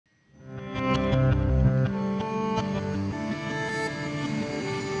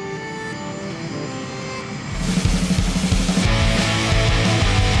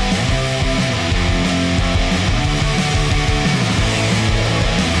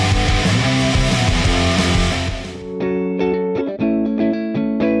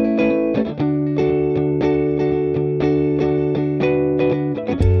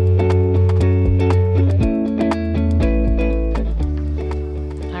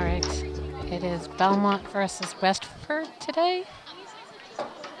It is Belmont versus Westford today.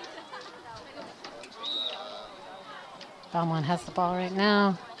 Belmont has the ball right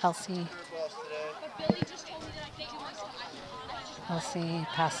now. Elsie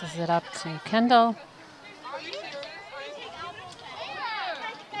passes it up to Kendall.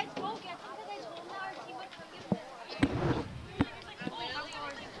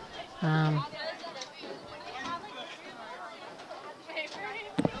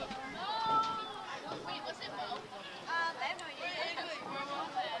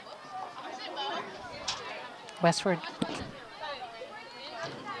 Westford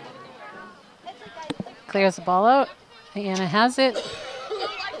clears the ball out. Anna has it.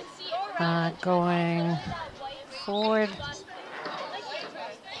 Going forward.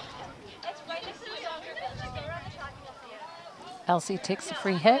 Elsie takes a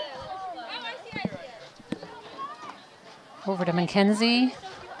free hit. Over to Mackenzie.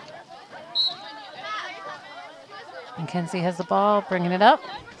 Mackenzie has the ball, bringing it up.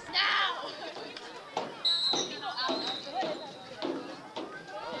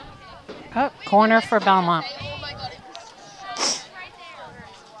 Oh, corner for Belmont.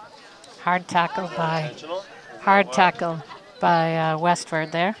 Hard tackle by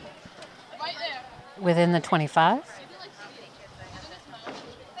Westford there. Within the 25.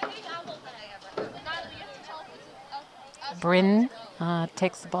 Bryn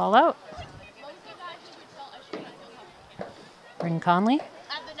takes the ball out. Bryn Conley.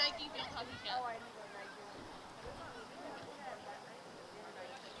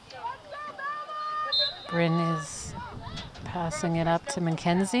 Bryn is passing it up to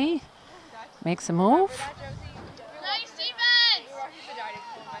Mackenzie. Makes a move. Nice defense!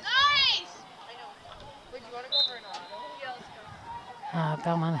 Nice!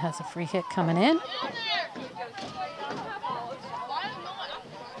 Belmont has a free hit coming in.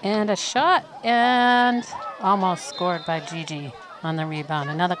 And a shot, and almost scored by Gigi on the rebound.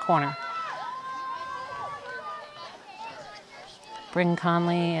 Another corner. Bryn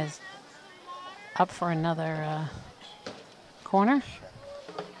Conley is up for another corner.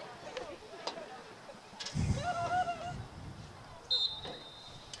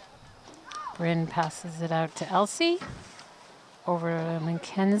 Bryn passes it out to Elsie. Over to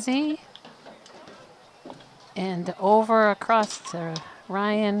Mackenzie. And over across to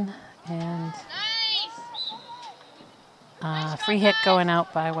Ryan. And free hit going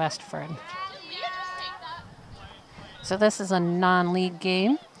out by Westford. So this is a non-league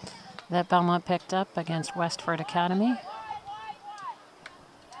game that Belmont picked up against Westford Academy.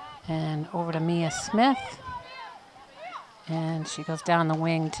 And over to Mia Smith. And she goes down the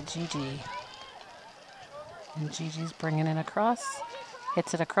wing to Gigi. And Gigi's bringing it across.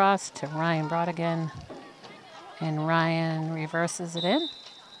 Hits it across to Ryan Brodigan. And Ryan reverses it in.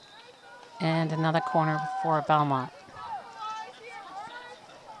 And another corner for Belmont.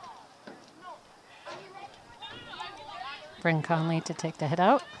 Bryn Conley to take the hit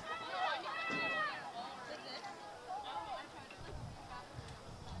out.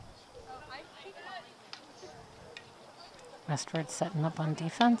 Westford setting up on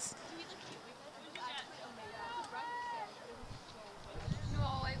defense.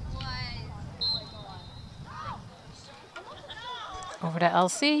 Over to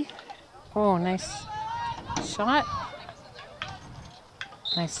Elsie. Oh, nice shot.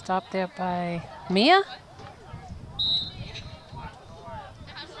 Nice stop there by Mia.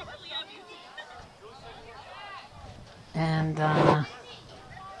 And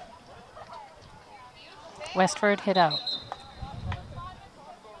Westford hit out.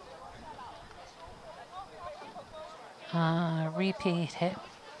 Repeat hit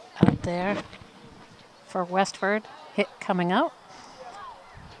out there for Westford. Hit coming out.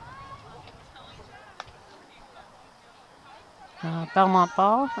 Belmont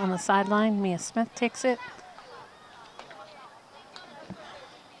ball on the sideline. Mia Smith takes it.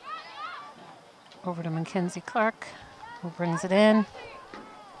 Over to Mackenzie Clark, who brings it in.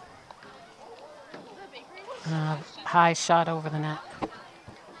 High shot over the net.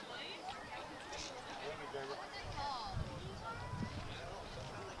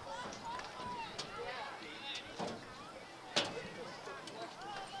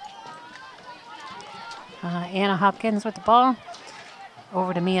 Anna Hopkins with the ball.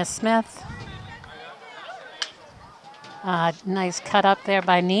 Over to Mia Smith. Nice cut up there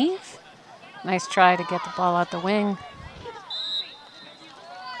by Neve. Nice try to get the ball out the wing.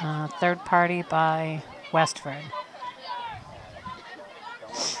 Third party by Westford.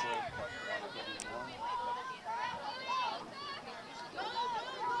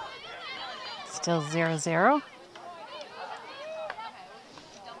 Still 0-0.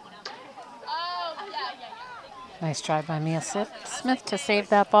 Nice try by Mia Smith to save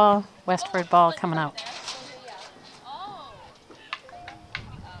that ball. Westford ball coming out.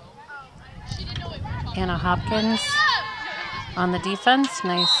 Anna Hopkins on the defense.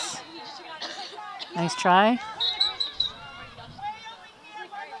 Nice try.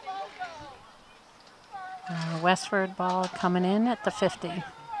 Westford ball coming in at the 50.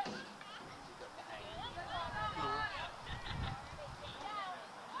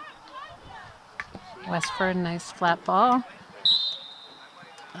 Westford, nice flat ball.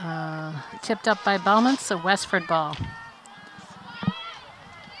 Tipped up by Belmont, so Westford ball.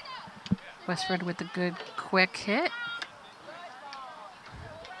 Westford with a good quick hit.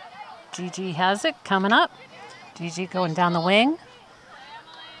 Gigi has it coming up. Gigi going down the wing.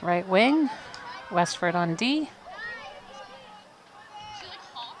 Right wing. Westford on D.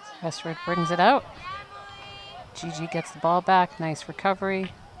 Westford brings it out. Gigi gets the ball back. Nice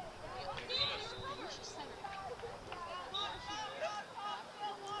recovery.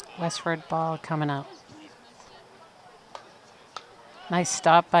 Westford ball coming out. Nice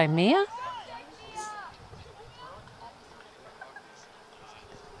stop by Mia.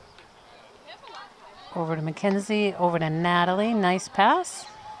 Over to Mackenzie, over to Natalie. Nice pass.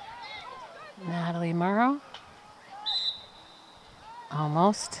 Natalie Murrow.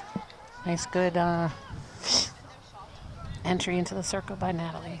 Almost. Nice good entry into the circle by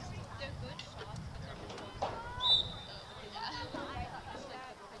Natalie.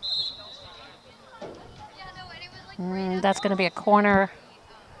 That's going to be a corner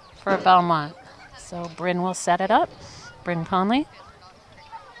for Belmont. So Bryn will set it up. Bryn Conley.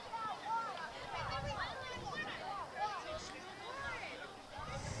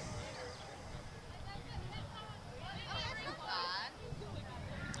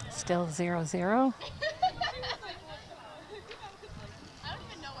 Still 0-0. I don't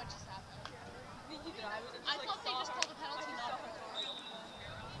even know what just happened. I thought they just called a penalty, not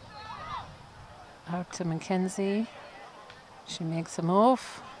a Out to Mackenzie. She makes a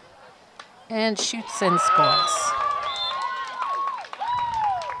move and shoots and scores.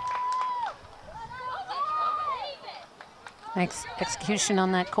 Nice execution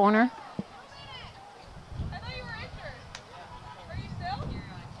on that corner. I thought you were injured. Are you still?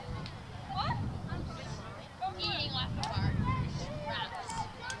 What? Eating leftover wraps.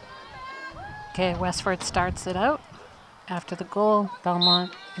 Okay, Westford starts it out. After the goal,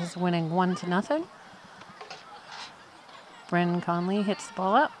 Belmont is winning 1-0. Bryn Conley hits the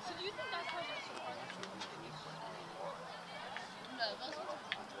ball up. So do you think that's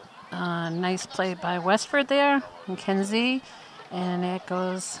how they Nice play by Westford there. Mackenzie, and it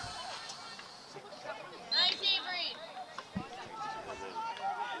goes. Nice, Avery.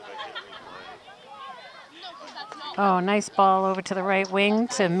 Oh, nice ball over to the right wing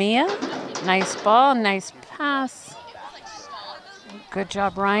to Mia. Nice ball, nice pass. Good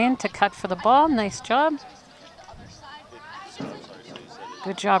job, Ryan, to cut for the ball. Nice job.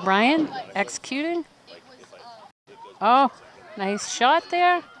 Good job, Ryan, executing. Oh, nice shot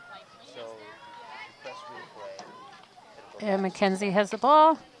there. And Mackenzie has the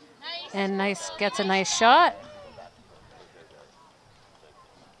ball. And gets a nice shot.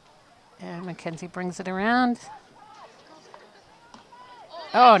 And Mackenzie brings it around.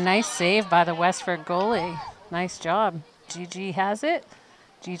 Oh, nice save by the Westford goalie. Nice job. Gigi has it.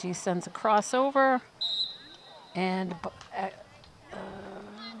 Gigi sends a crossover. And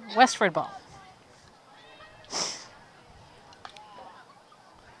Westford ball.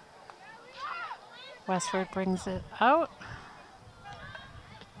 Westford brings it out.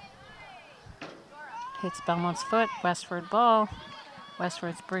 Hits Belmont's foot. Westford ball.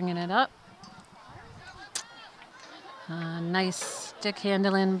 Westford's bringing it up. Nice stick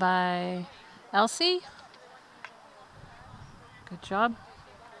handling by Elsie. Good job.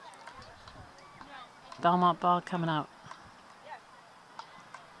 Belmont ball coming out.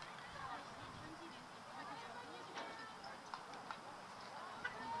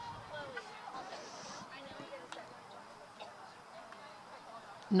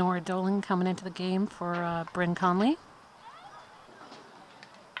 Nora Dolan coming into the game for Bryn Conley.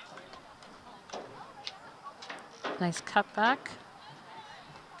 Nice cutback.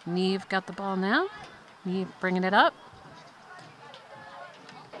 Neve got the ball now. Neve bringing it up.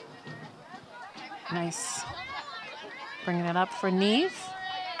 Nice. Bringing it up for Neve.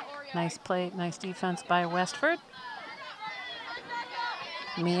 Nice play, nice defense by Westford.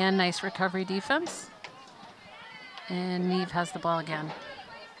 Mia, nice recovery defense. And Neve has the ball again.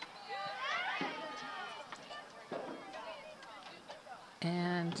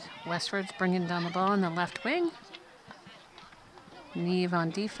 And Westford's bringing down the ball in the left wing. Neve on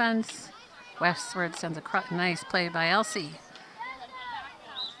defense. Westford sends a nice play by Elsie.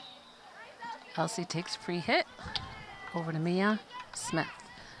 Elsie takes free hit. Over to Mia Smith.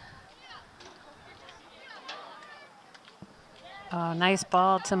 Nice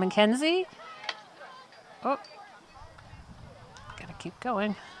ball to Mackenzie. Oh, gotta keep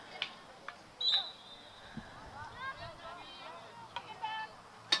going.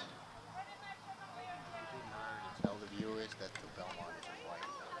 Tell the viewers that the Belmont is in white.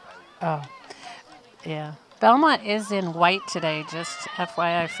 Oh, yeah. Belmont is in white today, just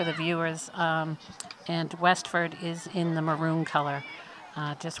FYI for the viewers. And Westford is in the maroon color.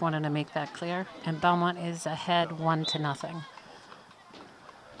 Just wanted to make that clear. And Belmont is ahead 1-0.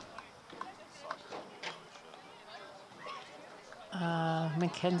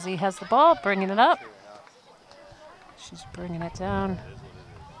 Mackenzie has the ball, bringing it up. She's bringing it down.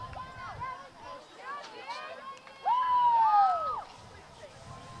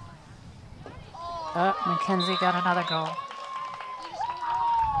 Mackenzie got another goal.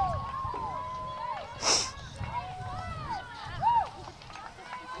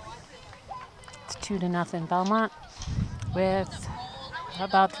 It's 2-0 Belmont with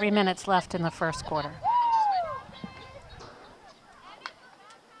about 3 minutes left in the first quarter.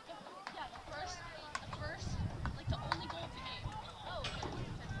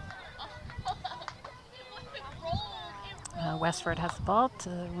 Westford has the ball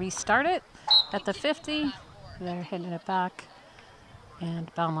to restart it at the 50. They're hitting it back.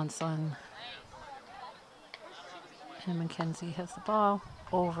 And Belmont's on. And Mackenzie has the ball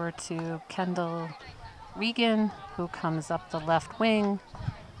over to Kendall Regan, who comes up the left wing.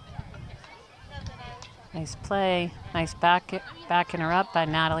 Nice play. Nice backing her up by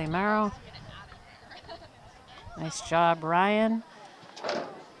Natalie Merrow. Nice job, Ryan.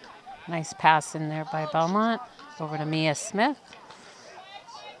 Nice pass in there by Belmont. Over to Mia Smith.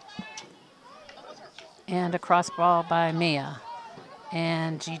 And a cross ball by Mia.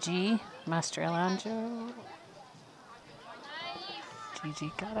 And Gigi Mastrelangelo.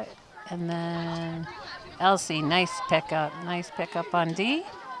 Gigi got it. And then Elsie, nice pickup. Nice pickup on D.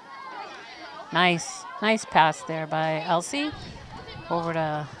 Nice pass there by Elsie. Over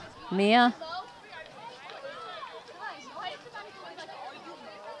to Mia.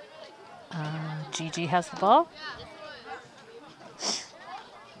 Gigi has the ball.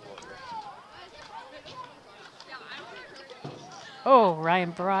 Oh,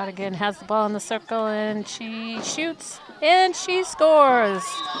 Ryan Brodigan has the ball in the circle, and she shoots, and she scores.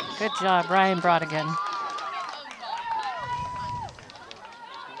 Good job, Ryan Brodigan.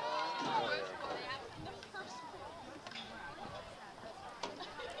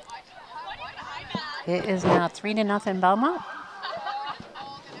 It is now 3-0 Belmont.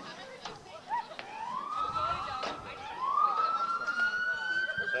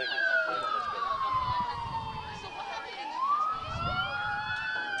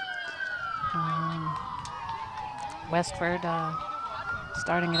 Westford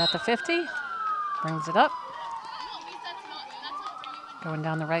starting it at the 50, brings it up. Going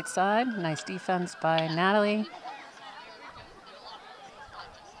down the right side, nice defense by Natalie.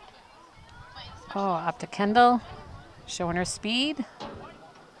 Oh, up to Kendall, showing her speed.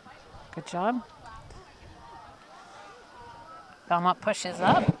 Good job. Belmont pushes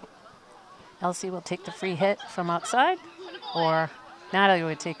up. Elsie will take the free hit from outside, or Natalie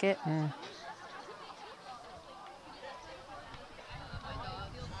would take it and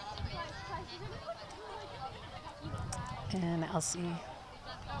Elsie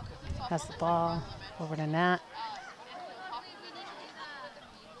has the ball over to Nat.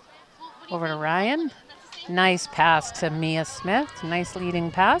 Over to Ryan. Nice pass to Mia Smith. Nice leading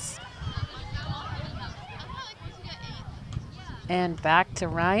pass. And back to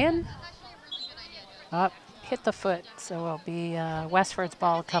Ryan. Up, hit the foot, so it'll be Westford's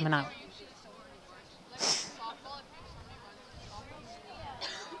ball coming out.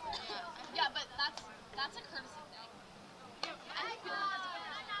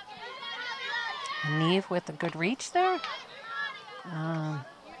 Neve with a good reach there.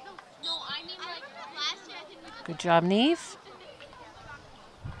 Good job, Neve.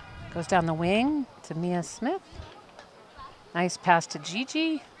 Goes down the wing to Mia Smith. Nice pass to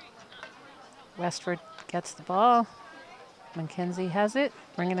Gigi. Westford gets the ball. Mackenzie has it,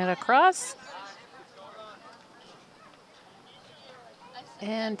 bringing it across.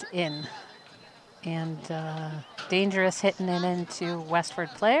 And in. And dangerous hitting it into Westford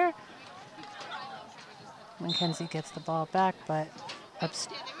player. Mackenzie gets the ball back, but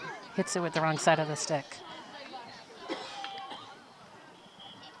hits it with the wrong side of the stick.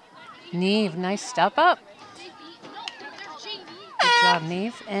 Neve, nice step up. Good job,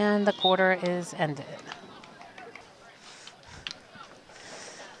 Neve. And the quarter is ended.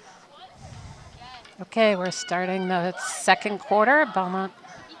 Okay, we're starting the second quarter. Belmont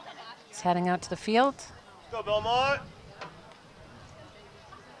is heading out to the field. Go, Belmont.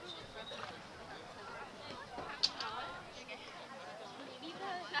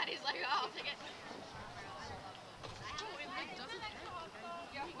 He's like, oh, I'll take it.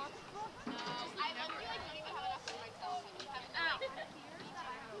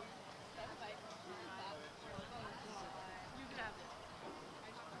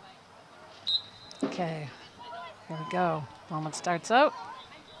 Okay, here we go. Belmont starts out.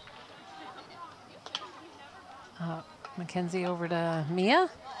 Mackenzie over to Mia.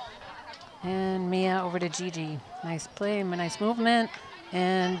 And Mia over to Gigi. Nice play, nice movement.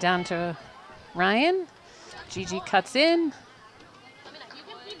 And down to Ryan. Gigi cuts in.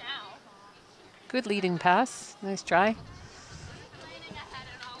 Good leading pass. Nice try.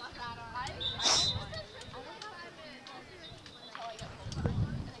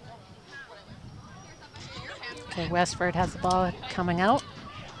 Okay, Westford has the ball coming out.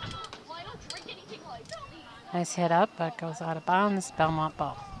 Nice hit up, but goes out of bounds. Belmont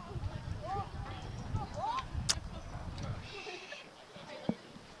ball.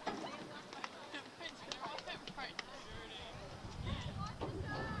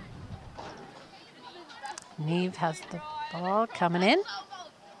 Neve has the ball coming in.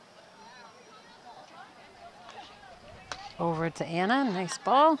 Over to Anna, nice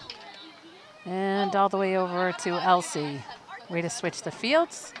ball. And all the way over to Elsie. Way to switch the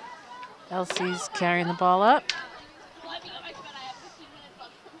fields. Elsie's carrying the ball up.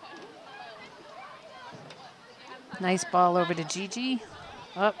 Nice ball over to Gigi.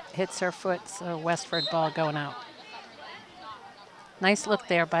 Up, hits her foot, so Westford ball going out. Nice look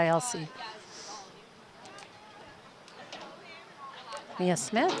there by Elsie. Mia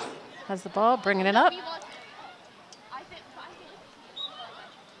Smith has the ball, bringing it up.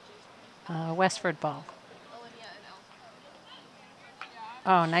 Westford ball.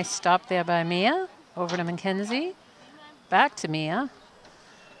 Oh, nice stop there by Mia. Over to Mackenzie. Back to Mia.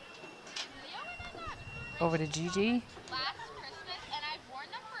 Over to Gigi.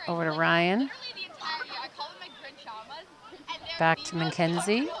 Over to Ryan. Back to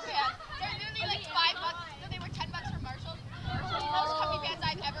Mackenzie.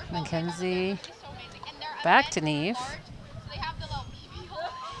 Mackenzie. Back to Neve.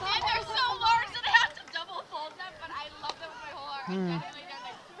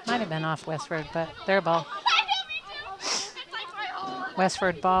 Might have been off Westford, but their ball.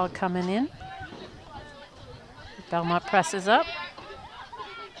 Westford ball coming in. Belmont presses up.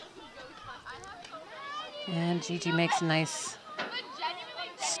 And Gigi makes a nice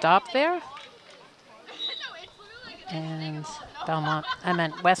stop there. And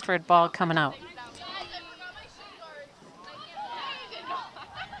Westford ball coming out.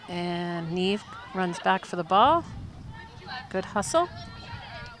 And Neve runs back for the ball. Good hustle.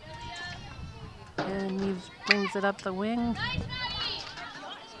 And Neve brings it up the wing.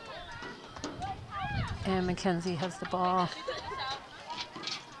 And Mackenzie has the ball.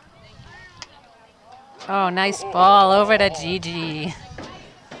 Oh, nice ball over to Gigi.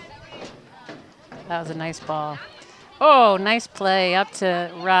 That was a nice ball. Oh, nice play up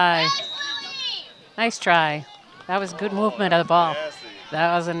to Rye. Nice try. That was good movement of the ball.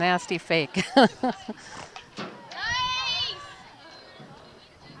 That was a nasty fake.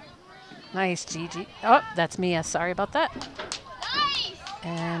 Nice, Gigi. Oh, that's Mia. Sorry about that.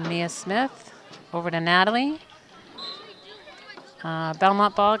 And Mia Smith over to Natalie.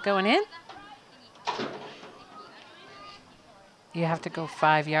 Belmont ball going in. You have to go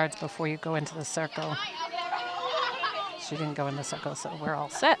 5 yards before you go into the circle. She didn't go in the circle, so we're all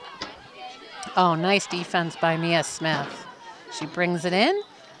set. Oh, nice defense by Mia Smith. She brings it in.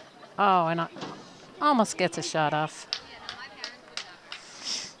 Oh, and almost gets a shot off.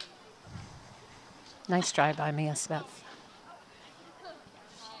 Nice try by Mia Smith.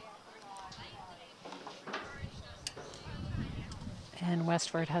 And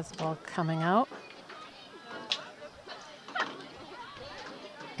Westford has the ball coming out.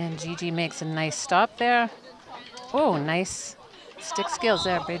 And Gigi makes a nice stop there. Oh, nice stick skills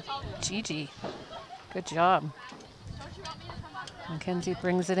there, big Gigi. Good job. Mackenzie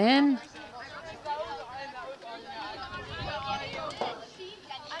brings it in.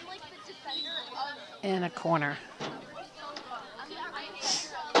 And a corner.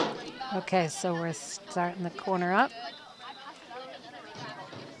 Okay, so we're starting the corner up.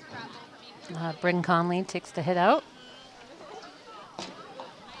 Bryn Conley takes the hit out.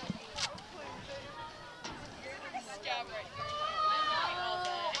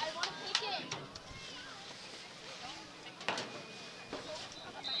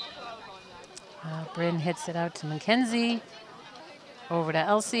 Bryn hits it out to Mackenzie. Over to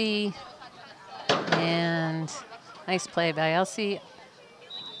Elsie. And nice play by Elsie.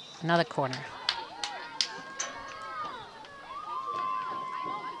 Another corner.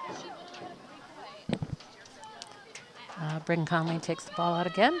 Bryn Conley takes the ball out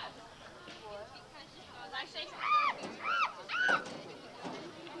again.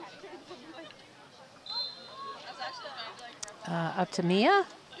 Up to Mia.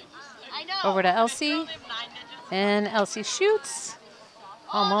 Over to Elsie. And Elsie shoots.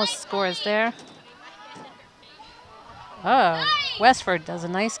 Almost scores there. Oh, Westford does a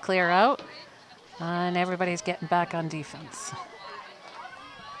nice clear out. And everybody's getting back on defense.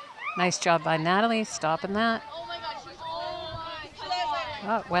 Nice job by Natalie stopping that.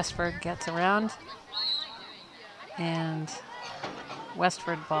 Oh, Westford gets around. And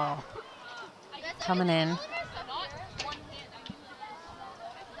Westford ball coming in.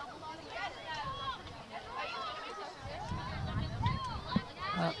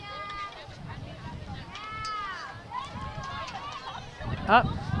 Up,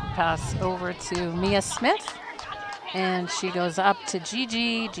 pass over to Mia Smith. And she goes up to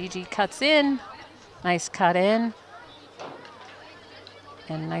Gigi. Gigi cuts in. Nice cut in.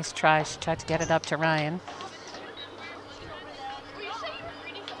 And nice try. She tried to get it up to Ryan.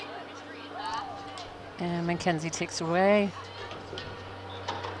 And Mackenzie takes away.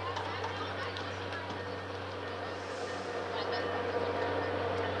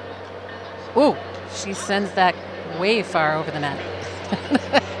 Ooh, she sends that way far over the net.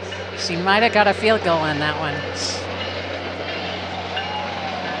 She might have got a field goal on that one.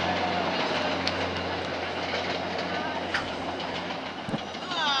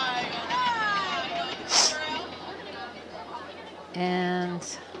 And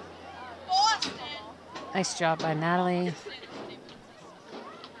nice job by Natalie.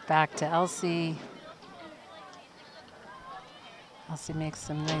 Back to Elsie. Elsie makes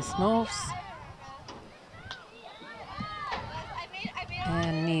some nice moves.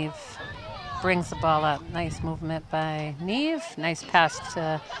 And Neve brings the ball up. Nice movement by Neve. Nice pass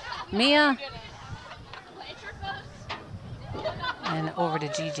to Mia. And over to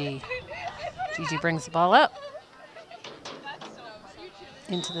Gigi. Gigi brings the ball up.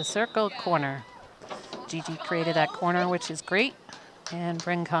 Into the circle, corner. Gigi created that corner, which is great. And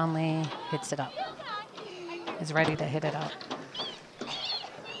Bryn Conley hits it up. Is ready to hit it up.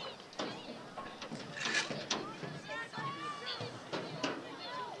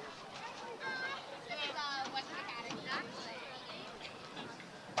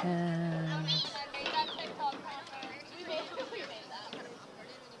 And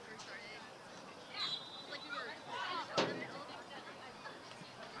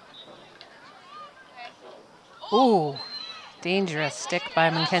ooh, dangerous stick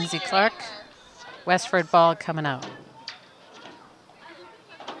by Mackenzie Clark. Westford ball coming out.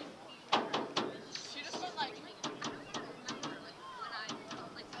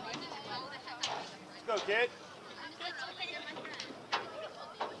 Let's go, kid.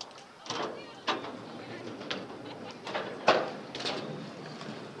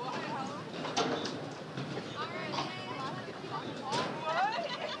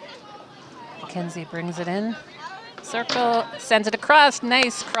 Mackenzie brings it in. Circle, sends it across.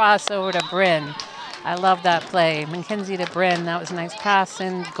 Nice cross over to Bryn. I love that play. Mackenzie to Bryn. That was a nice pass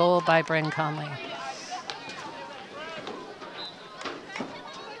and goal by Bryn Conley.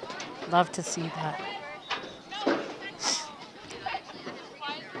 Love to see that.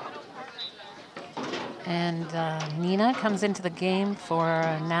 And Nina comes into the game for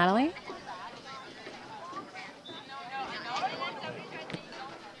Natalie.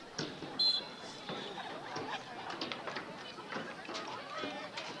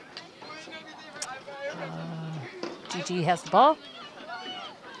 Gigi has the ball.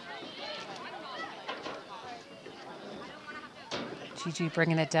 Gigi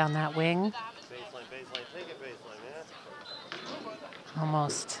bringing it down that wing. Baseline, take it baseline, yeah.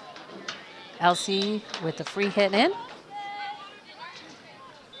 Almost. Elsie with the free hit in.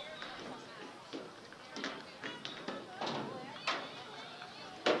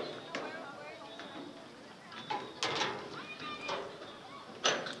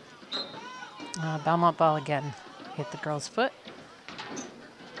 Belmont ball again. Hit the girl's foot.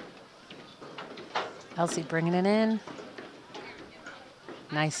 Elsie bringing it in.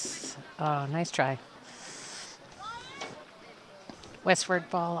 Nice, nice try. Westward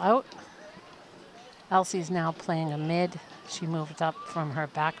ball out. Elsie's now playing a mid. She moved up from her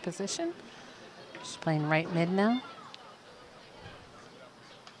back position. She's playing right mid now.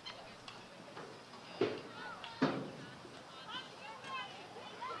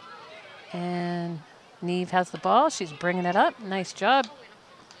 And Neve has the ball. She's bringing it up. Nice job.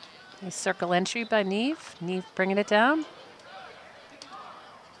 Nice circle entry by Neve. Neve bringing it down.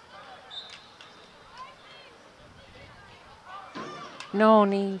 No,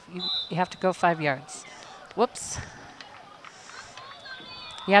 Neve, you have to go 5 yards. Whoops.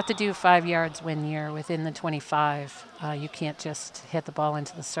 You have to do 5 yards when you're within the 25. You can't just hit the ball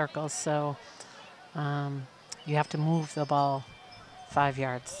into the circles, so you have to move the ball 5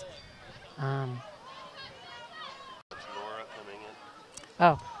 yards. Nora coming in.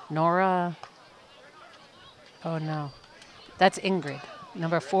 Oh, Nora. Oh, no. That's Ingrid.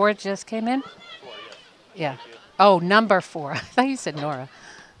 Number 4 just came in? 4, yes. Yeah. Thank you. Oh, number 4. I thought you said Nora.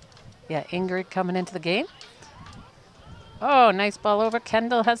 Yeah, Ingrid coming into the game. Oh, nice ball over.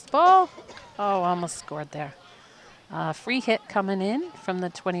 Kendall has the ball. Oh, almost scored there. Free hit coming in from the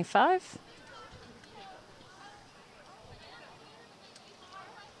 25.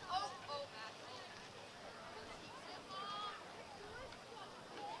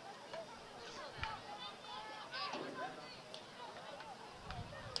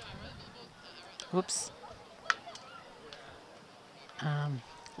 Oops.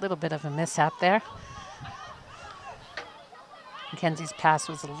 Little bit of a mishap there. Mackenzie's pass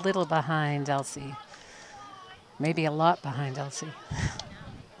was a little behind Elsie. Maybe a lot behind Elsie.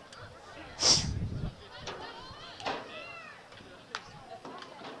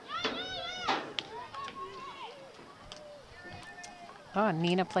 Oh,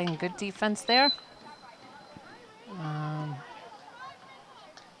 Nina playing good defense there.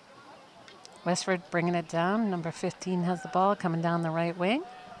 Westford bringing it down. Number 15 has the ball coming down the right wing.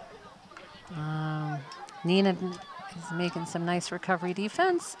 Nina is making some nice recovery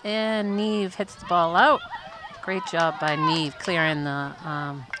defense, and Neve hits the ball out. Great job by Neve clearing the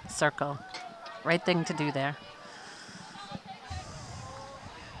circle. Right thing to do there.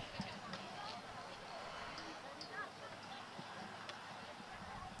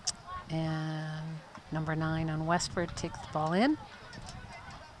 And number 9 on Westford takes the ball in.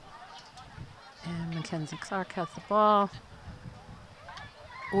 And Mackenzie Clark has the ball.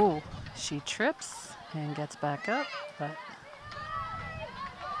 Ooh, she trips and gets back up, but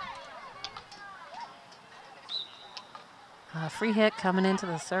free hit coming into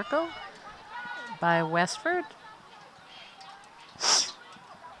the circle by Westford.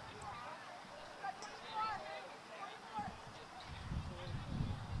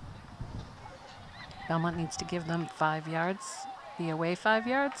 Belmont needs to give them 5 yards, the away 5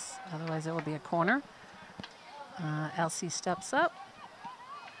 yards, otherwise it will be a corner. Elsie steps up.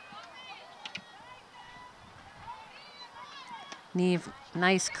 Neve,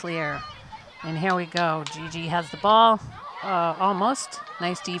 nice clear. And here we go. Gigi has the ball, almost.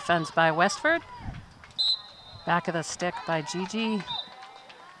 Nice defense by Westford. Back of the stick by Gigi.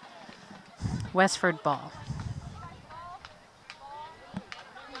 Westford ball.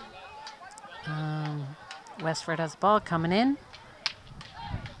 Westford has the ball coming in.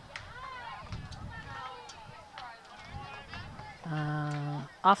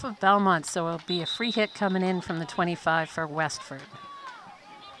 Off of Belmont, so it'll be a free hit coming in from the 25 for Westford.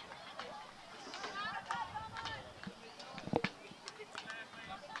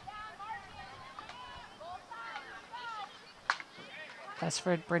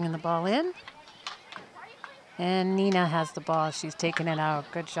 Westford bringing the ball in. And Nina has the ball. She's taking it out.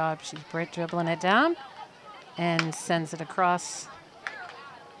 Good job. She's dribbling it down and sends it across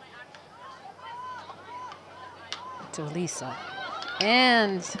to Elisa.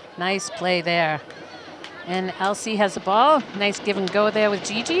 And nice play there. And Elsie has the ball. Nice give and go there with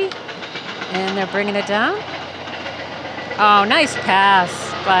Gigi. And they're bringing it down. Oh, nice pass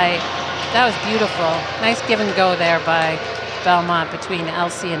by, that was beautiful. Nice give and go there by Belmont between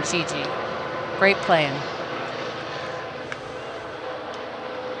Elsie and Gigi. Great playing.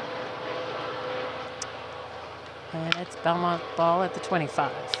 And it's Belmont ball at the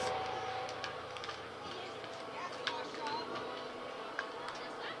 25.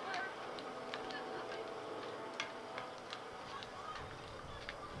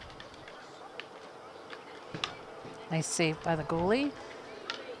 Nice save by the goalie.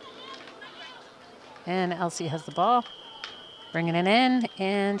 And Elsie has the ball. Bringing it in,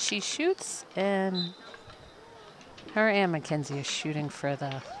 and she shoots, and her and Mackenzie is shooting for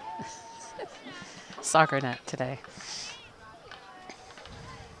the soccer net today.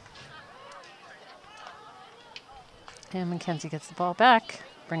 And Mackenzie gets the ball back,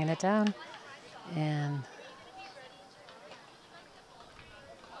 bringing it down, and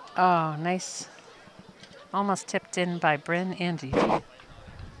oh, nice. Almost tipped in by Bryn and Gigi.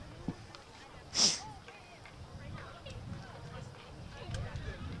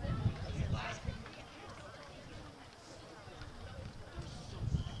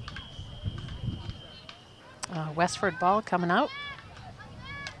 Westford ball coming out.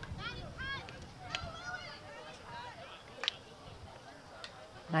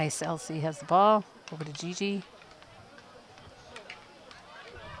 Nice, Elsie has the ball. Over to Gigi.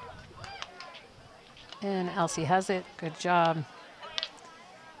 And Elsie has it. Good job.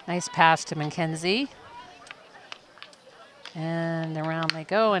 Nice pass to Mackenzie. And around they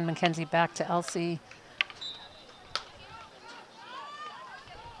go, and Mackenzie back to Elsie.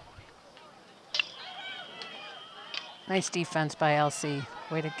 Nice defense by Elsie.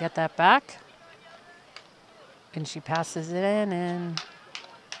 Way to get that back. And she passes it in, and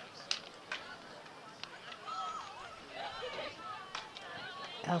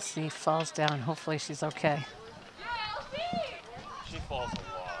Elsie falls down. Hopefully she's okay. She falls a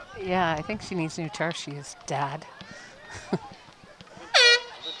lot. Yeah, I think she needs new turf shoes, Dad. I've been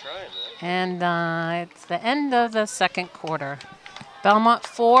trying that. And it's the end of the second quarter. Belmont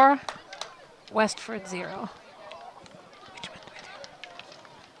 4, Westford 0. Which one do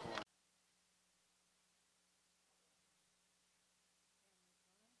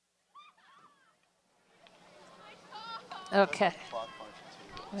I do? Okay.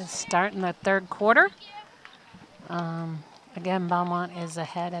 We're starting the third quarter. Again, Belmont is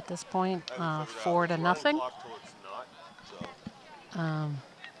ahead at this point, 4 to nothing.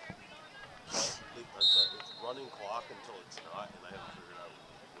 It's running clock until it's not, and I haven't figured out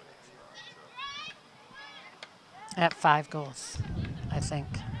when it's not. At 5 goals, I think.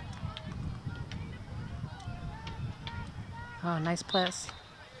 Oh, nice pass.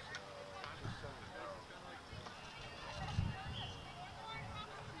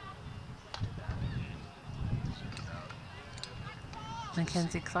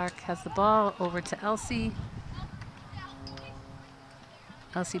 Mackenzie Clark has the ball over to Elsie.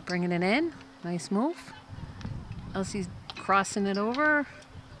 Elsie bringing it in. Nice move. Elsie's crossing it over.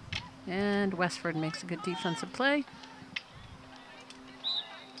 And Westford makes a good defensive play.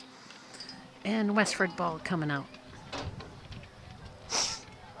 And Westford ball coming out.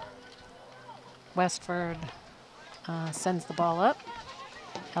 Westford sends the ball up.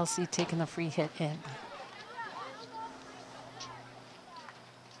 Elsie taking the free hit in.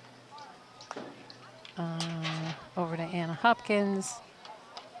 Over to Anna Hopkins.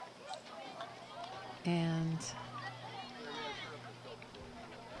 And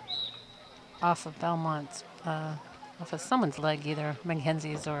off of Belmont's, off of someone's leg, either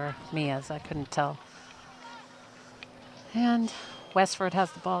Mackenzie's or Mia's, I couldn't tell. And Westford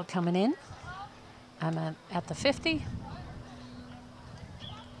has the ball coming in. I'm at the 50.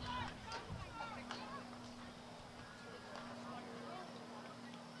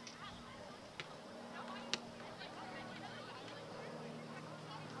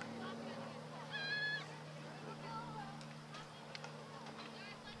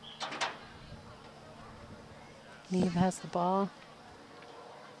 Neve has the ball.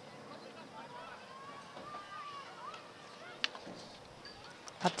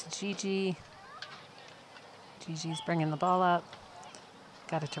 Up to Gigi. Gigi's bringing the ball up.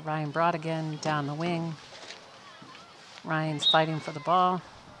 Got it to Ryan Broad again, down the wing. Ryan's fighting for the ball.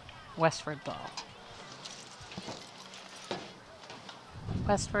 Westford ball.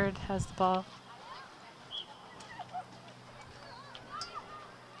 Westford has the ball.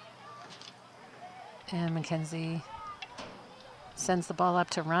 And Mackenzie sends the ball up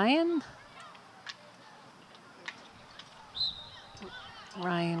to Ryan.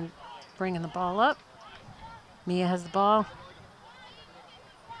 Ryan bringing the ball up. Mia has the ball.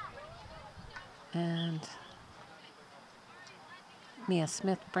 And Mia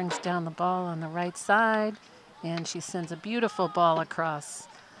Smith brings down the ball on the right side. And she sends a beautiful ball across.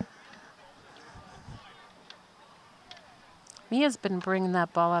 Mia's been bringing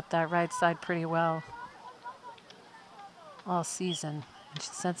that ball up that right side pretty well all season. And she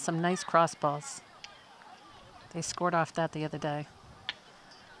sent some nice cross balls. They scored off that the other day.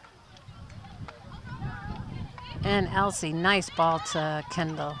 And Elsie, nice ball to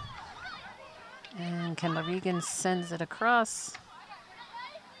Kendall. And Kendall Regan sends it across.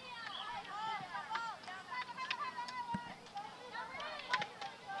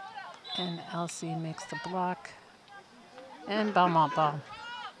 And Elsie makes the block. And Belmont ball.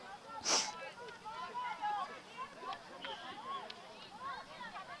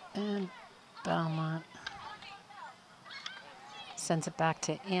 And Belmont sends it back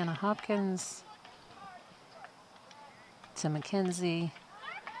to Anna Hopkins. To Mackenzie.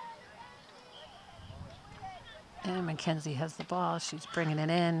 And Mackenzie has the ball. She's bringing it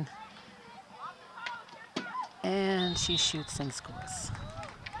in. And she shoots and scores.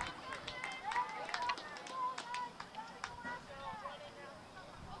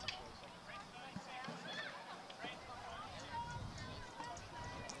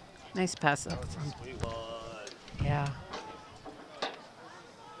 Nice pass That up was a from. sweet one. Yeah.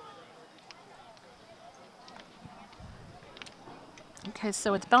 Okay,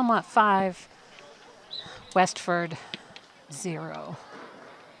 so it's Belmont 5, Westford 0.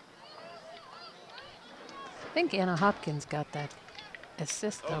 I think Anna Hopkins got that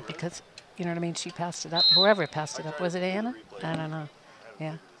assist, Oh, though, really? because, you know what I mean? She passed it up. Whoever passed I it up. tried to Was it see the Anna? replay. I don't know. I haven't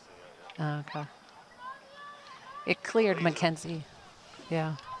Yeah. figured this thing out yet. Okay. It cleared Laser. Mackenzie.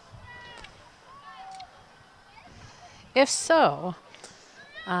 Yeah. If so,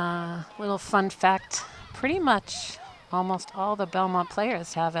 little fun fact, pretty much almost all the Belmont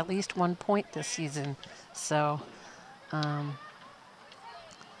players have at least 1 point this season. So there's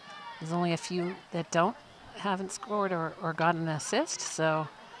only a few that haven't scored or got an assist. So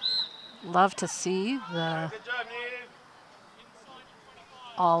love to see Good job, Nate.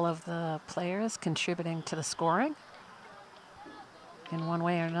 all of the players contributing to the scoring in one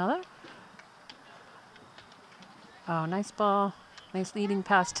way or another. Oh, nice ball. Nice leading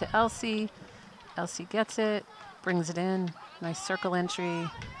pass to Elsie. Elsie gets it, brings it in. Nice circle entry.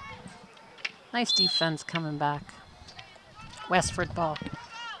 Nice defense coming back. Westford ball.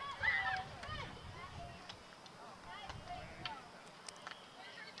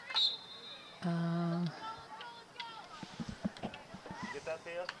 You get that,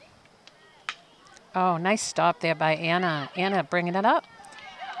 Thea? Oh, nice stop there by Anna. Anna bringing it up.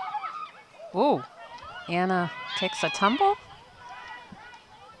 Ooh, Anna takes a tumble.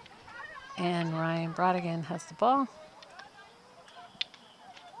 And Ryan Brodigan has the ball.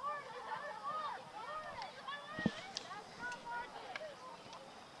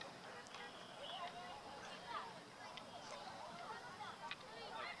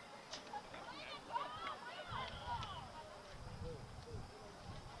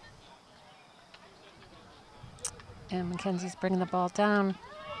 And Mackenzie's bringing the ball down.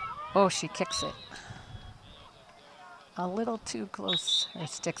 Oh, she kicks it. A little too close. Her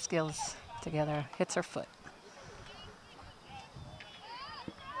stick skills together. Hits her foot.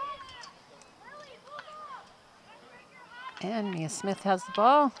 And Mia Smith has the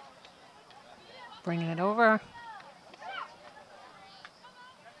ball. Bringing it over.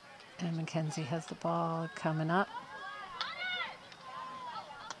 And Mackenzie has the ball coming up.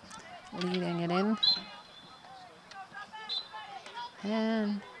 Leading it in.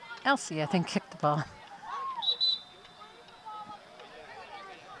 And Elsie, I think, kicked the ball.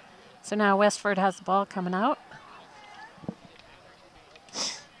 So now Westford has the ball coming out.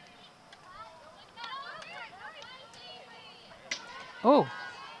 Oh,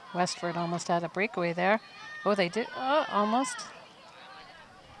 Westford almost had a breakaway there. Oh, they did. Oh, almost.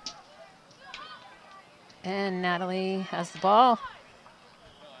 And Natalie has the ball.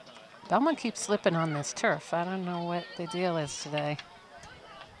 Belmont keeps slipping on this turf. I don't know what the deal is today.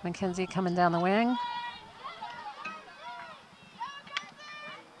 Mackenzie coming down the wing.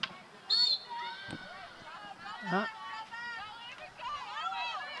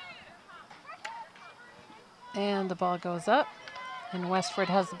 And the ball goes up. And Westford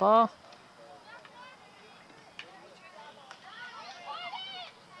has the ball.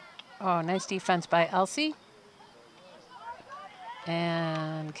 Oh, nice defense by Elsie.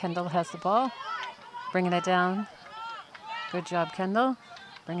 And Kendall has the ball. Bringing it down. Good job, Kendall.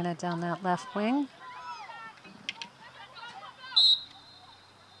 Bringing it down that left wing.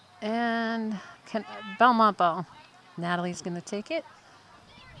 And Belmont ball. Natalie's going to take it.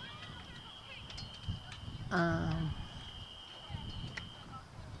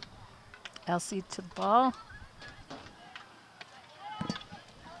 Elsie to the ball.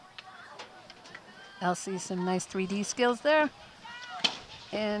 Elsie, some nice 3D skills there.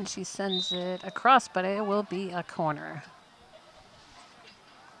 And she sends it across, but it will be a corner.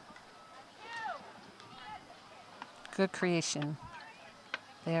 Good creation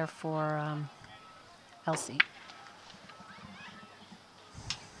there for Elsie.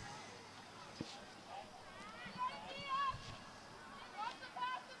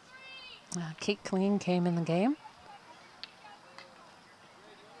 Kate Kling came in the game.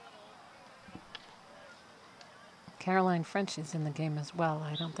 Caroline French is in the game as well.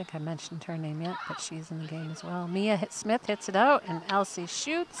 I don't think I mentioned her name yet, but she's in the game as well. Mia Smith hits it out, and Elsie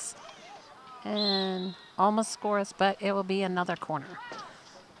shoots and almost scores, but it will be another corner.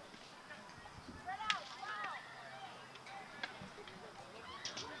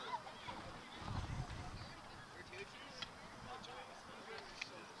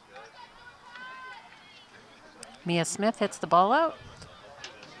 Mia Smith hits the ball out.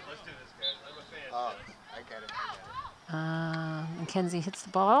 Let's do this, guys. I'm a fan. Oh, I get it. Mackenzie hits the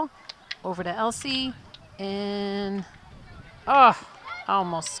ball over to Elsie, and oh,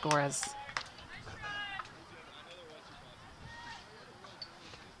 Almost scores.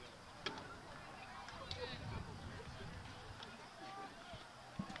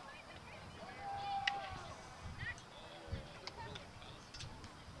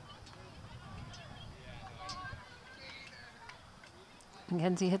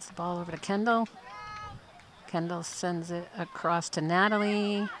 Mackenzie hits the ball over to Kendall. Kendall sends it across to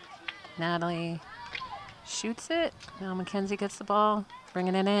Natalie. Natalie shoots it. Now Mackenzie gets the ball,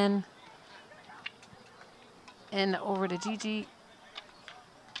 bringing it in. And over to Gigi.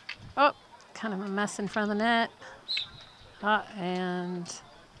 Oh, kind of a mess in front of the net. And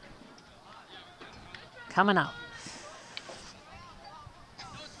coming out.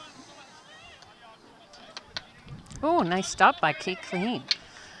 Oh, nice stop by Kate Clean.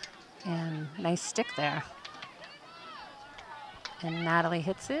 And nice stick there. And Natalie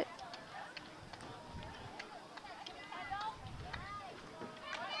hits it.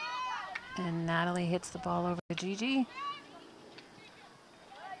 And Natalie hits the ball over to Gigi.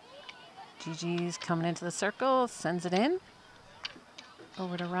 Gigi's coming into the circle, sends it in.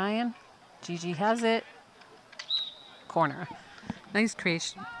 Over to Ryan. Gigi has it. Corner. Nice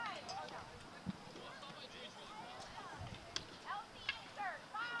creation.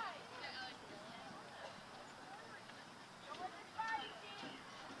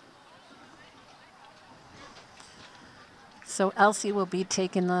 So Elsie will be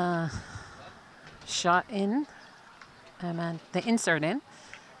taking the shot in, the insert in,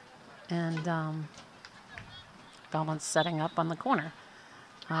 and Belmont's setting up on the corner.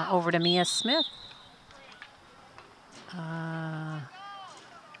 Over to Mia Smith.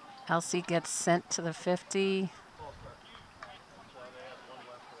 Elsie gets sent to the 50.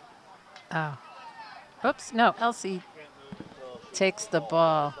 Oh. Oops, no, Elsie takes the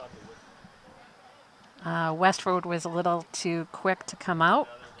ball. Westford was a little too quick to come out.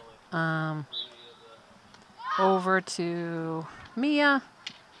 Over to Mia.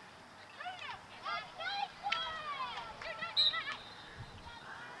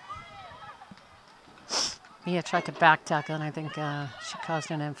 Mia tried to back tackle, and I think she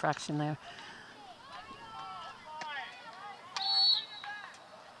caused an infraction there.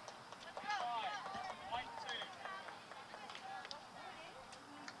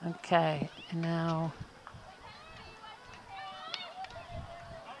 Okay, and now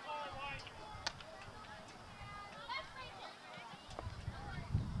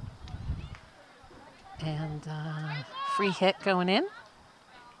free hit going in.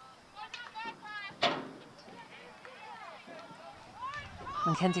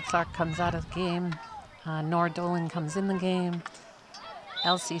 Mackenzie Clark comes out of the game. Nora Dolan comes in the game.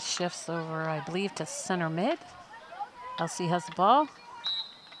 Elsie shifts over, I believe, to center mid. Elsie has the ball.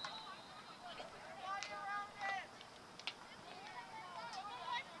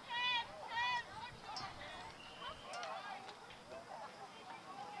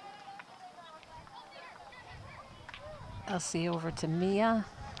 Elsie over to Mia.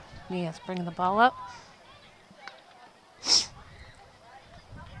 Mia's bringing the ball up.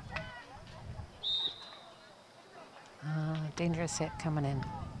 Dangerous hit coming in.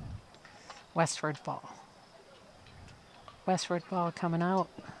 Westford ball. Westford ball coming out.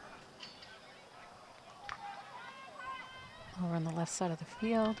 Over on the left side of the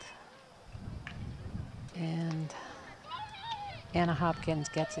field. And Anna Hopkins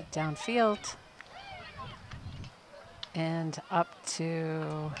gets it downfield. And up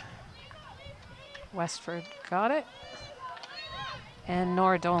to Westford, got it. And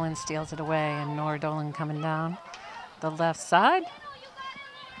Nora Dolan steals it away, and Nora Dolan coming down the left side.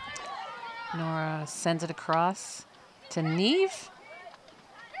 Nora sends it across to Neve.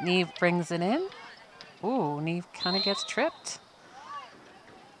 Neve brings it in. Ooh, Neve kind of gets tripped.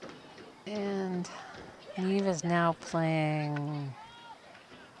 And Neve is now playing,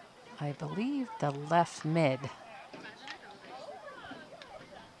 I believe, the left mid.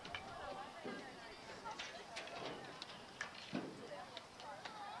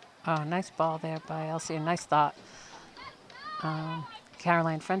 Oh, nice ball there by Elsie. Nice thought.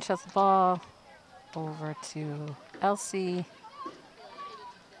 Caroline French has the ball. Over to Elsie.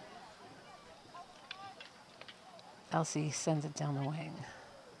 Elsie sends it down the wing.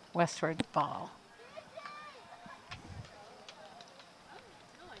 Westward ball.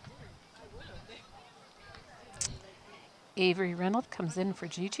 Avery Reynolds comes in for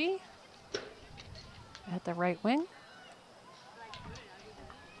Gigi at the right wing.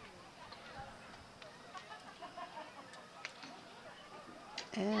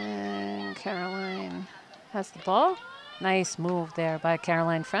 And Caroline has the ball. Nice move there by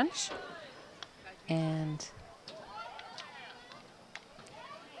Caroline French. And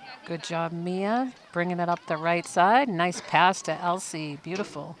Good job, Mia. Bringing it up the right side. Nice pass to Elsie.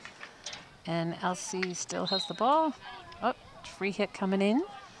 Beautiful. And Elsie still has the ball. Oh, free hit coming in.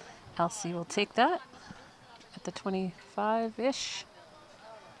 Elsie will take that at the 25-ish.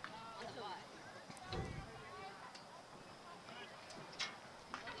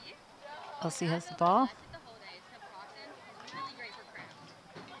 Elsie has the ball.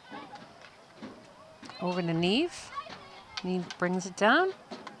 Over to Neve. Neve brings it down.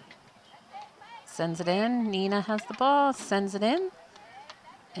 Sends it in. Nina has the ball. Sends it in.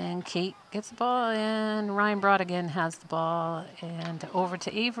 And Kate gets the ball. And Ryan Brodigan has the ball. And over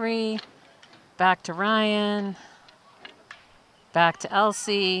to Avery. Back to Ryan. Back to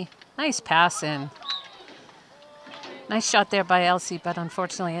Elsie. Nice pass in. Nice shot there by Elsie, but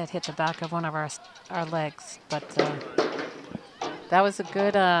unfortunately it hit the back of one of our legs. But that was a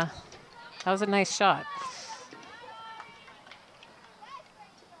good, that was a nice shot.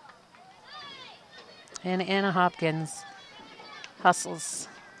 And Anna Hopkins hustles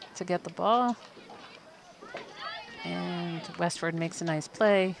to get the ball. And Westford makes a nice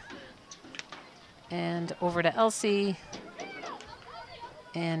play. And over to Elsie.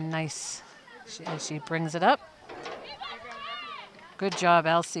 And nice, as she brings it up. Good job,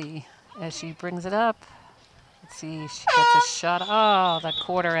 Elsie, as she brings it up. Let's see, she gets a shot. Oh, the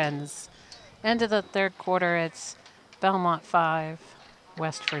quarter ends. End of the third quarter, it's Belmont 5,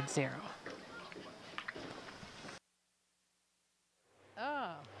 Westford 0.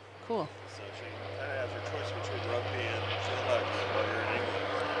 Oh, cool. So she kind of has her choice between rugby and field hockey while you're in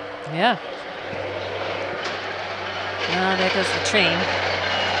England. Yeah. Oh, there goes the train.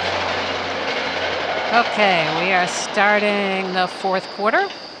 Okay, we are starting the fourth quarter.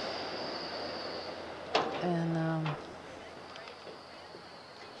 And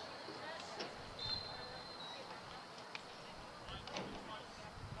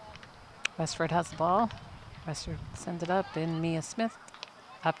Westford has the ball. Westford sends it up in Mia Smith.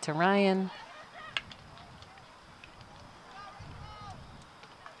 Up to Ryan.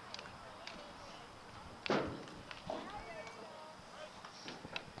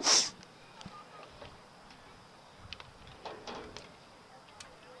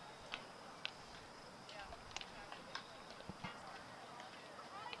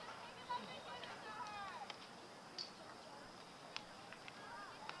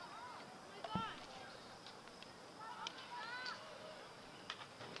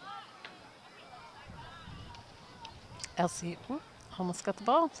 Elsie almost got the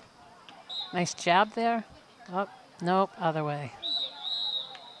ball. Nice jab there. Oh, nope, other way.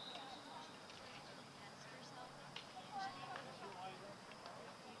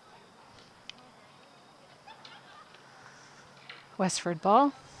 Westford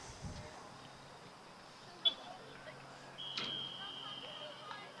ball.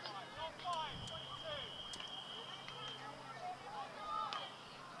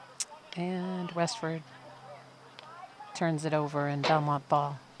 And Westford turns it over and Belmont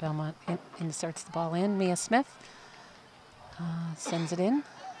ball. Belmont inserts the ball in. Mia Smith sends it in.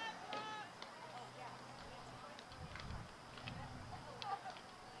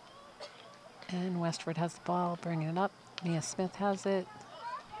 And Westford has the ball, bringing it up. Mia Smith has it.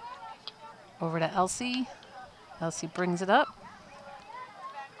 Over to Elsie. Elsie brings it up.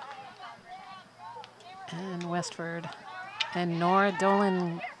 And Westford and Nora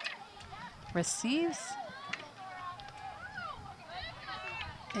Dolan receives.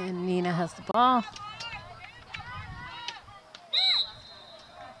 And Nina has the ball.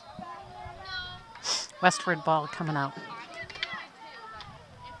 Westford ball coming out.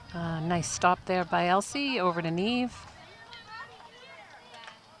 Nice stop there by Elsie. Over to Neve.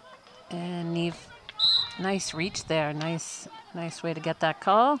 And Neve, nice reach there. Nice way to get that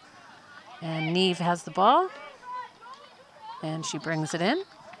call. And Neve has the ball. And she brings it in.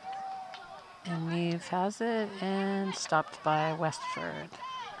 And Neve has it and stopped by Westford.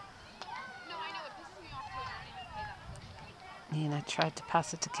 Nina tried to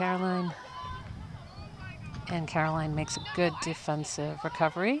pass it to Caroline. And Caroline makes a good defensive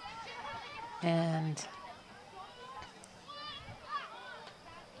recovery. And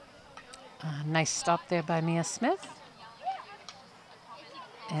nice stop there by Mia Smith.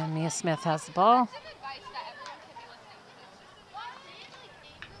 And Mia Smith has the ball.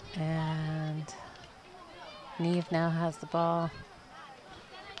 And Neve now has the ball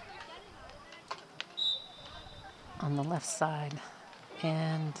on the left side.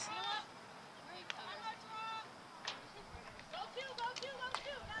 And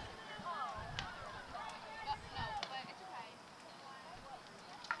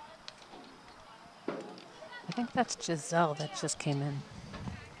I think that's Giselle that just came in.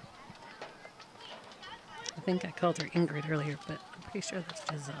 I think I called her Ingrid earlier, but I'm pretty sure that's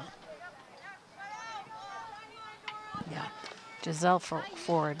Giselle. Yeah, Giselle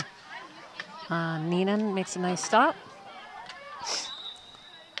Ford. Nina makes a nice stop.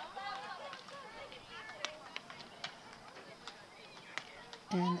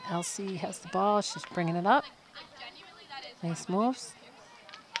 And Elsie has the ball. She's bringing it up. Nice moves.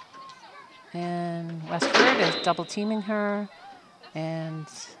 And Westford is double teaming her. And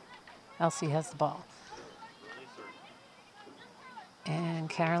Elsie has the ball. And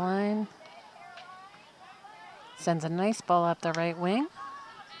Caroline sends a nice ball up the right wing.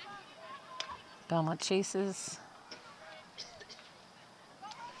 Belmont chases.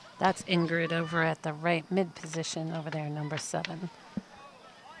 That's Ingrid over at the right mid position over there, number 7.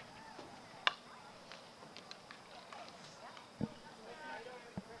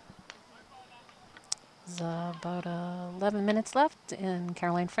 There's about 11 minutes left, and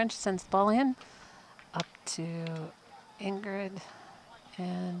Caroline French sends the ball in up to Ingrid,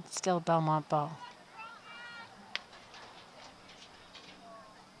 and still Belmont ball.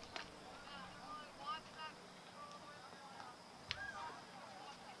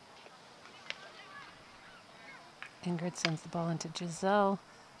 Ingrid sends the ball into Giselle,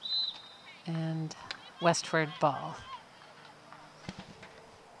 and Westford ball.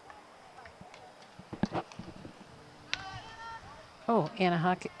 Oh, Anna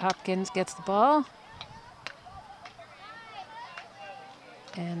Hopkins gets the ball.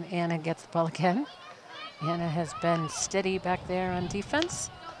 And Anna gets the ball again. Anna has been steady back there on defense.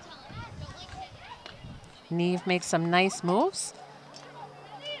 Neve makes some nice moves.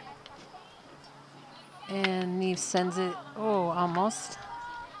 And Neve sends it, almost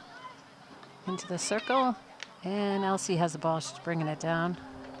into the circle. And Elsie has the ball. She's bringing it down.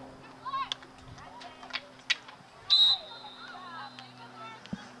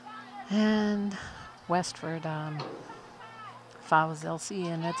 And Westford fouls Elsie,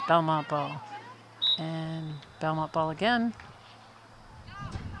 and it's Belmont ball. And Belmont ball again.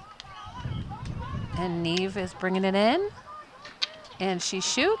 And Neve is bringing it in. And she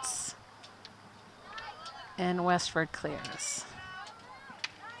shoots. And Westford clears.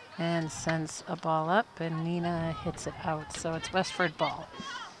 And sends a ball up, and Nina hits it out. So it's Westford ball.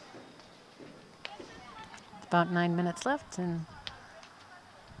 About 9 minutes left in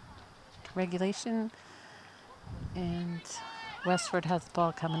regulation. And Westford has the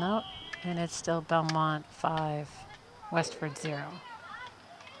ball coming out, and it's still Belmont 5, Westford 0.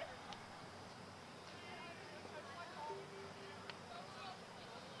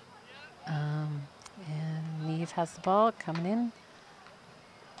 And Neve has the ball coming in.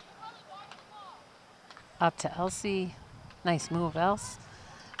 Up to Elsie. Nice move, Else.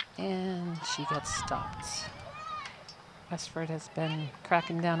 And she gets stopped. Westford has been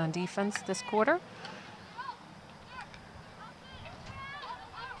cracking down on defense this quarter.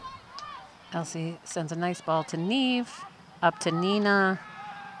 Elsie sends a nice ball to Neve. Up to Nina.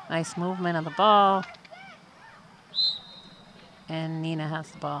 Nice movement of the ball. And Nina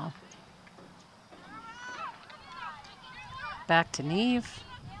has the ball. Back to Neve.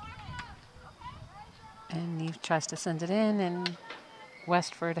 And Neve tries to send it in, and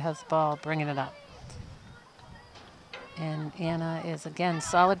Westford has the ball, bringing it up. And Anna is again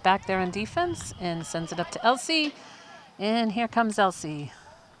solid back there on defense and sends it up to Elsie. And here comes Elsie.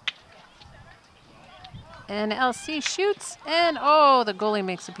 And Elsie shoots, and the goalie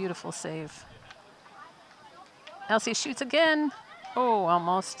makes a beautiful save. Elsie shoots again.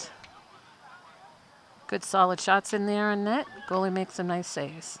 Almost. Good solid shots in there on net. Goalie makes some nice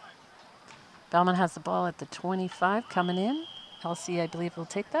saves. Belmont has the ball at the 25 coming in. Elsie, I believe, will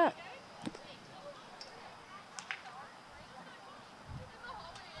take that.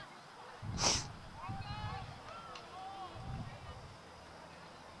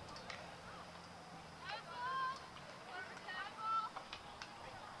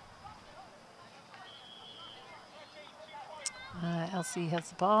 Elsie has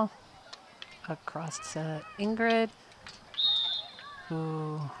the ball across to Ingrid,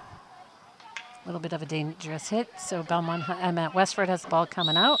 who a little bit of a dangerous hit. So Westford has the ball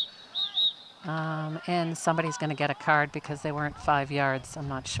coming out, and somebody's going to get a card because they weren't 5 yards. I'm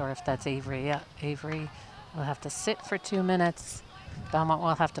not sure if that's Avery. Yeah, Avery will have to sit for 2 minutes. Belmont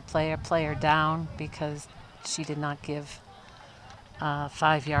will have to play a player down because she did not give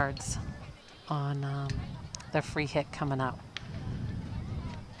 5 yards on the free hit coming out.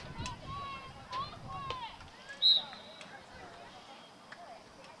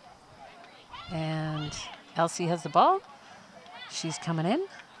 And Elsie has the ball. She's coming in.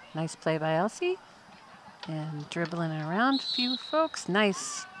 Nice play by Elsie. And dribbling around a few folks.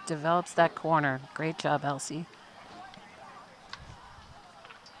 Nice develops that corner. Great job, Elsie.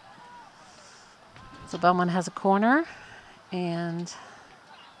 So Belmont has a corner, and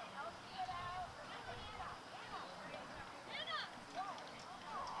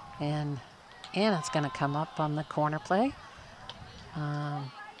Anna's going to come up on the corner play.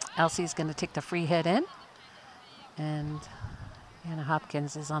 Elsie's going to take the free hit in, and Anna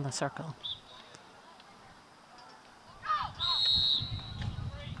Hopkins is on the circle.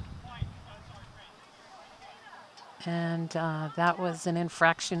 And that was an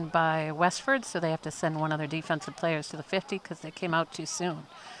infraction by Westford, so they have to send one of their defensive players to the 50 because they came out too soon.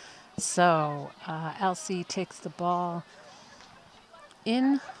 So Elsie takes the ball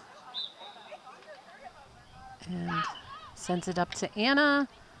in and sends it up to Anna,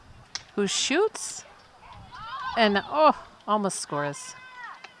 who shoots and, almost scores.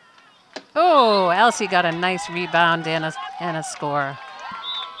 Oh, Elsie got a nice rebound and a score.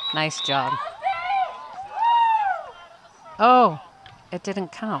 Nice job. Oh, it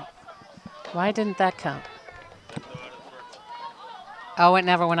didn't count. Why didn't that count? Oh, it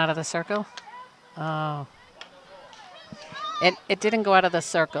never went out of the circle? Oh. It didn't go out of the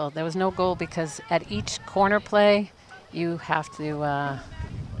circle. There was no goal because at each corner play, you have to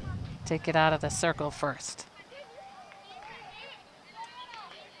take it out of the circle first.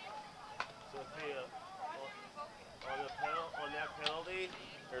 So on that penalty,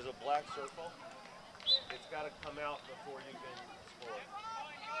 there's a black circle. It's got to come out before you can score.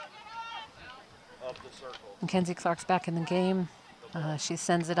 Of the circle. Mackenzie Clark's back in the game. She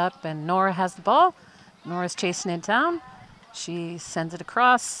sends it up, and Nora has the ball. Nora's chasing it down. She sends it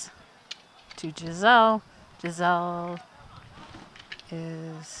across to Giselle. Giselle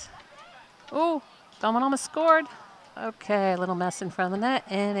is... Oh, Belmont almost scored. Okay, a little mess in front of the net,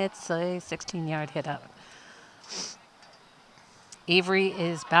 and it's a 16-yard hit out. Avery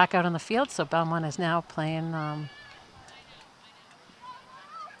is back out on the field, so Belmont is now playing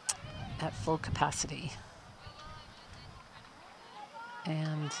at full capacity.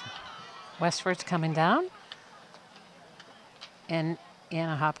 And Westford's coming down. And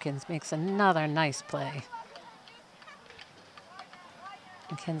Anna Hopkins makes another nice play.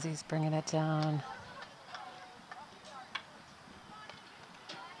 Mackenzie's bringing it down.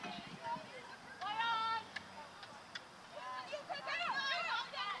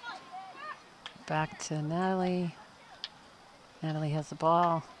 Back to Natalie. Natalie has the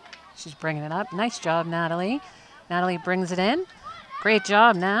ball. She's bringing it up. Nice job, Natalie. Natalie brings it in. Great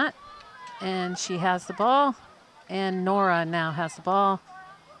job, Nat. And she has the ball. And Nora now has the ball.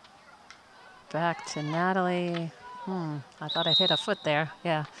 Back to Natalie. I thought I'd hit a foot there.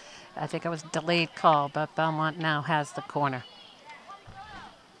 Yeah, I think it was a delayed call, but Belmont now has the corner.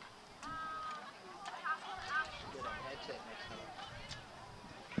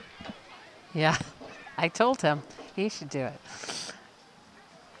 Yeah, I told him he should do it.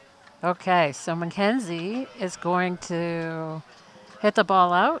 Okay, so Mackenzie is going to hit the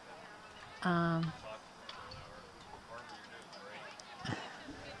ball out.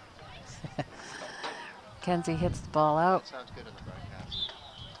 Mackenzie hits the ball out. Sounds good in the broadcast.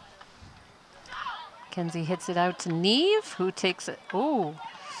 Mackenzie hits it out to Neve, who takes it. Ooh, a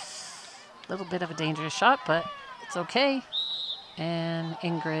little bit of a dangerous shot, but it's okay. And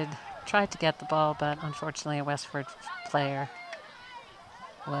Ingrid tried to get the ball, but unfortunately a Westford player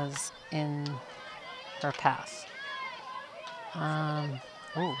was in her path.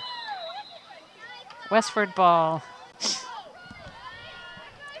 Ooh. Westford ball.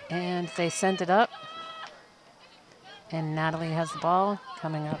 And they send it up. And Natalie has the ball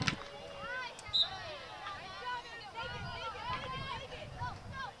coming up.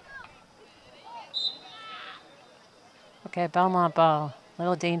 Okay, Belmont ball. A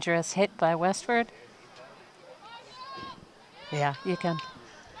little dangerous hit by Westford. Yeah, you can.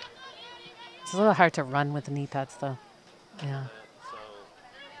 It's a little hard to run with the knee pads, though. Yeah. So on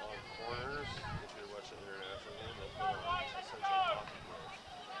corners, if you're watching international game, they'll put on essentially hockey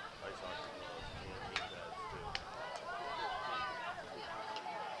gloves, ice hockey gloves, and knee pads too.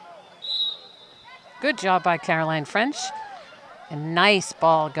 Good job by Caroline French. A nice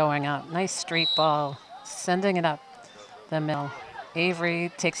ball going up. Nice straight ball. Sending it up the middle.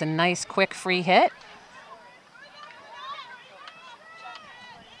 Avery takes a nice quick free hit.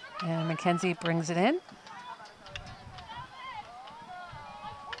 And Mackenzie brings it in.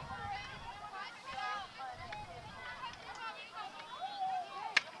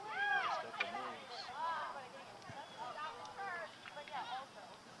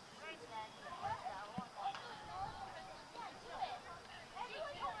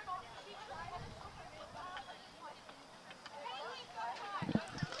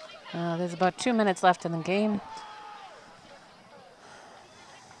 There's about 2 minutes left in the game.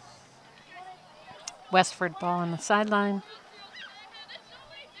 Westford ball on the sideline.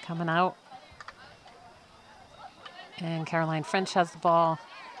 Coming out. And Caroline French has the ball.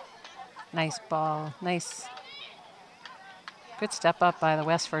 Nice ball. Nice. Good step up by the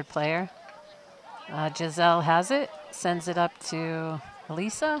Westford player. Giselle has it. Sends it up to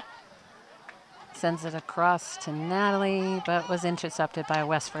Elisa. Sends it across to Natalie, but was intercepted by a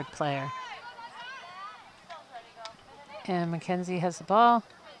Westford player. And Mackenzie has the ball.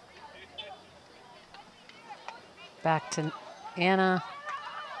 Back to Anna.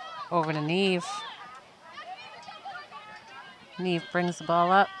 Over to Neve. Neve brings the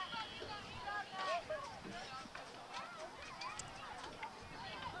ball up.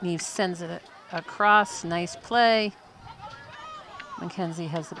 Neve sends it across. Nice play. Mackenzie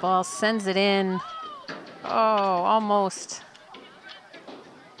has the ball. Sends it in. Oh, almost.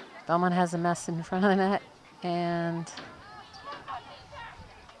 Belmont has a mess in front of the net. And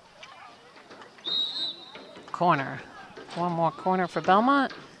corner. One more corner for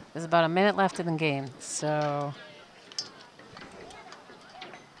Belmont. There's about a minute left in the game. So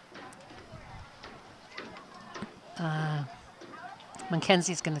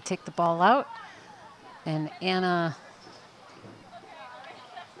Mackenzie's going to take the ball out. And Anna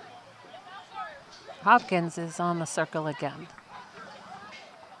Hopkins is on the circle again.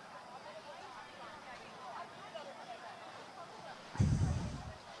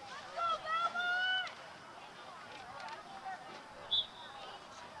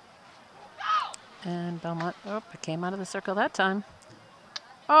 And Belmont, oh, it came out of the circle that time.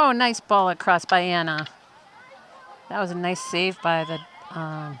 Oh, nice ball across by Anna. That was a nice save by the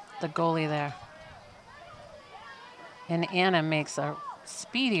goalie there. And Anna makes a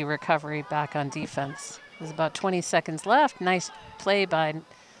speedy recovery back on defense. There's about 20 seconds left. Nice play by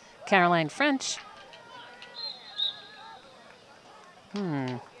Caroline French.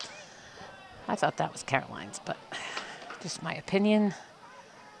 I thought that was Caroline's, but just my opinion.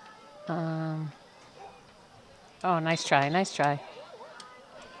 Oh, nice try, nice try.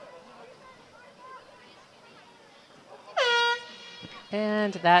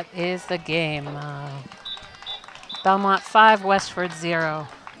 And that is the game. Belmont 5, Westford 0.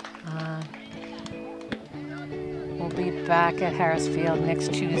 We'll be back at Harris Field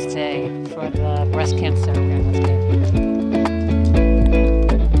next Tuesday for the breast cancer awareness game.